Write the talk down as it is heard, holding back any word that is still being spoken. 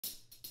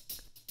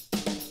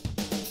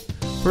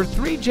For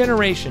 3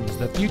 generations,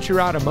 the Future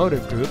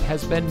Automotive Group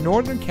has been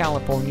Northern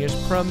California's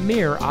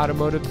premier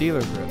automotive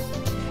dealer group.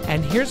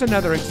 And here's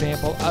another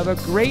example of a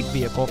great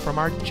vehicle from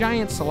our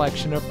giant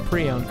selection of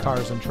pre-owned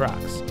cars and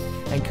trucks.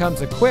 And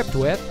comes equipped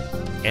with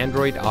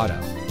Android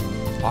Auto,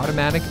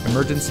 automatic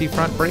emergency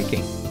front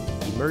braking,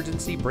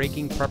 emergency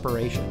braking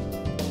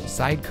preparation,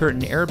 side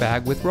curtain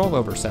airbag with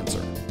rollover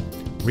sensor,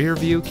 rear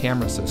view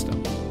camera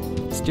system,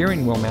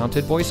 steering wheel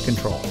mounted voice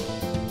control,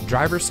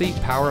 driver's seat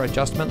power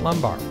adjustment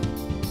lumbar,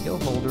 hill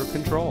holder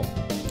control,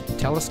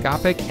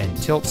 telescopic and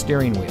tilt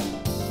steering wheel,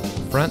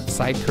 front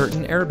side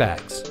curtain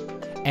airbags,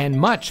 and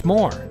much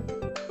more.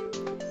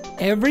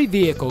 Every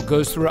vehicle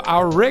goes through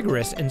our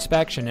rigorous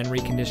inspection and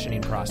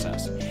reconditioning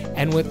process.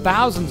 And with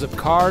thousands of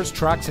cars,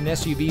 trucks, and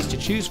SUVs to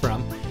choose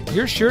from,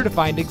 you're sure to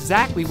find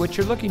exactly what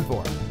you're looking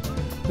for.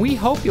 We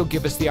hope you'll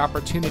give us the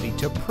opportunity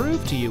to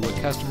prove to you what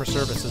customer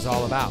service is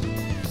all about.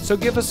 So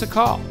give us a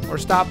call or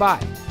stop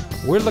by.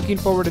 We're looking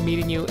forward to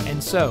meeting you,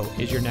 and so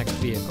is your next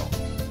vehicle.